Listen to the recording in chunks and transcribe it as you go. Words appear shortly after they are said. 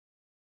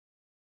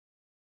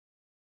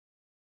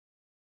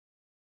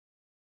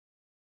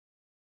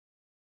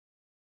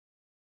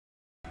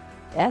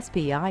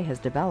SPI has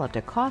developed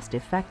a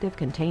cost-effective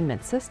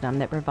containment system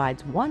that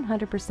provides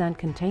 100%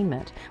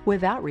 containment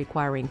without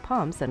requiring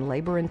pumps and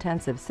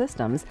labor-intensive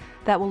systems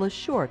that will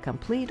assure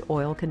complete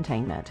oil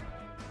containment.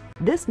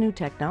 This new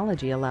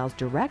technology allows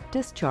direct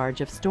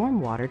discharge of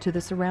stormwater to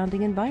the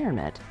surrounding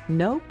environment.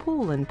 No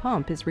pool and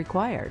pump is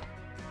required.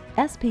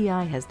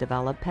 SPI has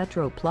developed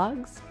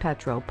PETRO-PLUGs,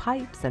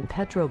 PETRO-PIPes, and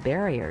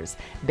PETRO-BARRIERs,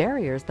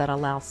 barriers that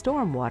allow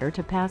stormwater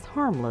to pass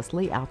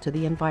harmlessly out to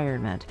the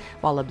environment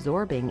while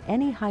absorbing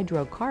any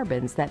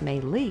hydrocarbons that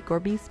may leak or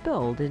be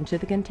spilled into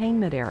the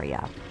containment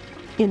area.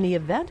 In the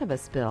event of a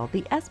spill,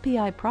 the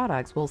SPI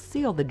products will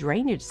seal the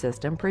drainage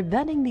system,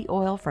 preventing the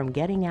oil from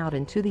getting out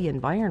into the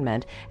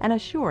environment and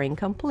assuring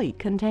complete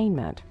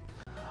containment.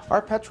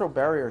 Our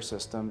PETRO-BARRIER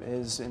system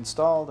is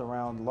installed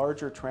around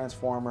larger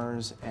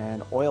transformers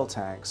and oil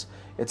tanks.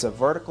 It's a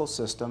vertical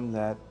system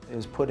that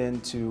is put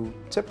into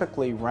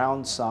typically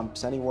round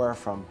sumps anywhere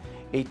from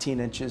 18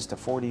 inches to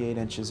 48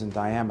 inches in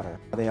diameter.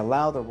 They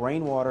allow the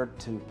rainwater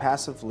to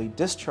passively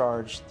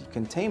discharge the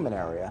containment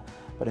area,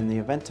 but in the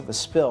event of a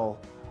spill,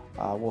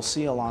 will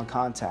seal on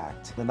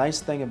contact. The nice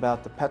thing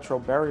about the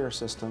PETRO-BARRIER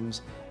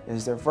systems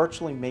is they're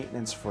virtually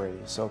maintenance-free,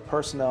 so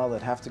personnel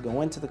that have to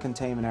go into the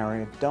containment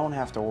area don't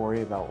have to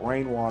worry about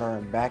rainwater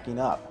and backing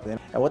up. And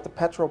what the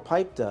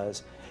PETRO-PIPE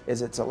does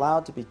is it's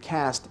allowed to be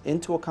cast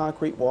into a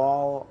concrete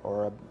wall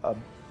or a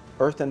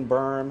earthen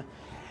berm,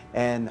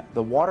 and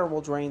the water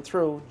will drain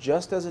through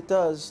just as it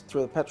does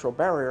through the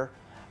PETRO-BARRIER.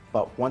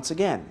 But once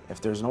again, if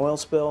there's an oil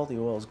spill, the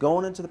oil is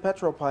going into the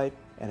PETRO-PIPE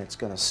and it's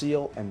going to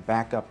seal and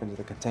back up into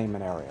the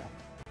containment area.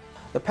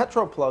 The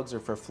PETRO-PLUGs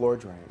are for floor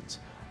drains.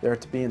 They're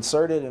to be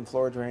inserted in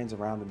floor drains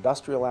around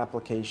industrial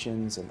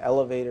applications and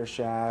elevator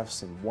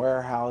shafts and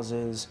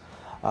warehouses,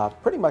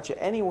 pretty much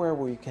anywhere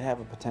where you can have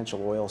a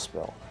potential oil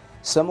spill.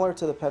 Similar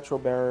to the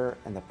PETRO-BARRIER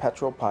and the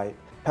PETRO-PIPE,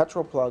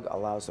 PETRO-PLUG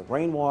allows the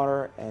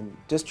rainwater and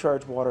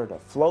discharge water to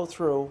flow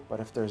through,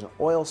 but if there's an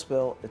oil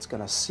spill, it's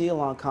going to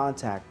seal on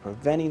contact,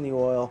 preventing the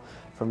oil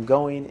from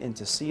going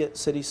into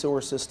city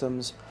sewer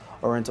systems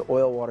or into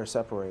oil water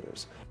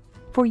separators.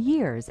 For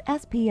years,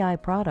 SPI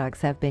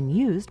products have been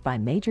used by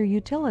major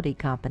utility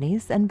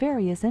companies and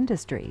various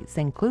industries,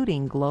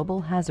 including global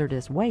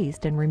hazardous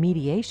waste and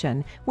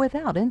remediation,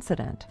 without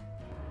incident.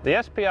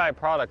 The SPI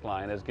product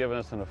line has given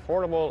us an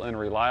affordable and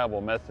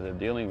reliable method of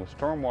dealing with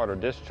stormwater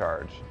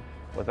discharge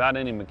without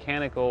any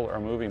mechanical or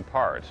moving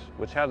parts,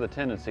 which have the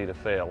tendency to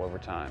fail over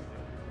time.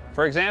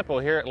 For example,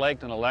 here at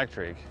Laketon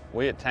Electric,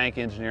 we at Tank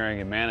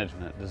Engineering and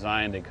Management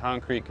designed a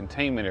concrete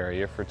containment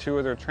area for 2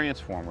 of their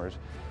transformers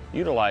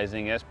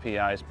utilizing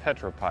SPI's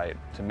PETRO-PIPE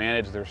to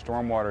manage their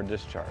stormwater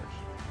discharge.